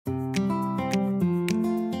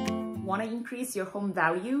want to increase your home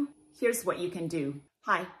value? Here's what you can do.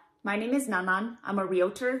 Hi, my name is Nan Nan. I'm a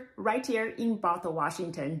realtor right here in Bothell,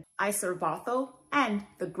 Washington. I serve Bothell and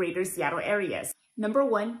the greater Seattle areas. Number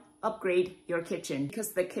one, upgrade your kitchen,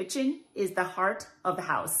 because the kitchen is the heart of the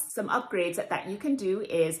house. Some upgrades that you can do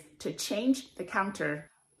is to change the counter,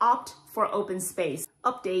 opt for open space,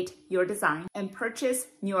 update your design, and purchase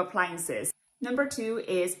new appliances. Number two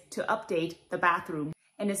is to update the bathroom,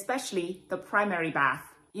 and especially the primary bath.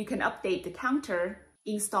 You can update the counter,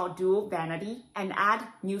 install dual vanity, and add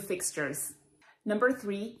new fixtures. Number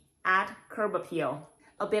three, add curb appeal.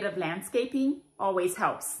 A bit of landscaping always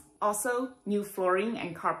helps. Also, new flooring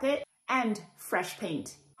and carpet and fresh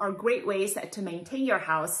paint are great ways to maintain your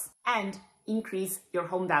house and increase your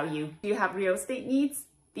home value. Do you have real estate needs?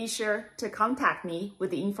 Be sure to contact me with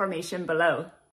the information below.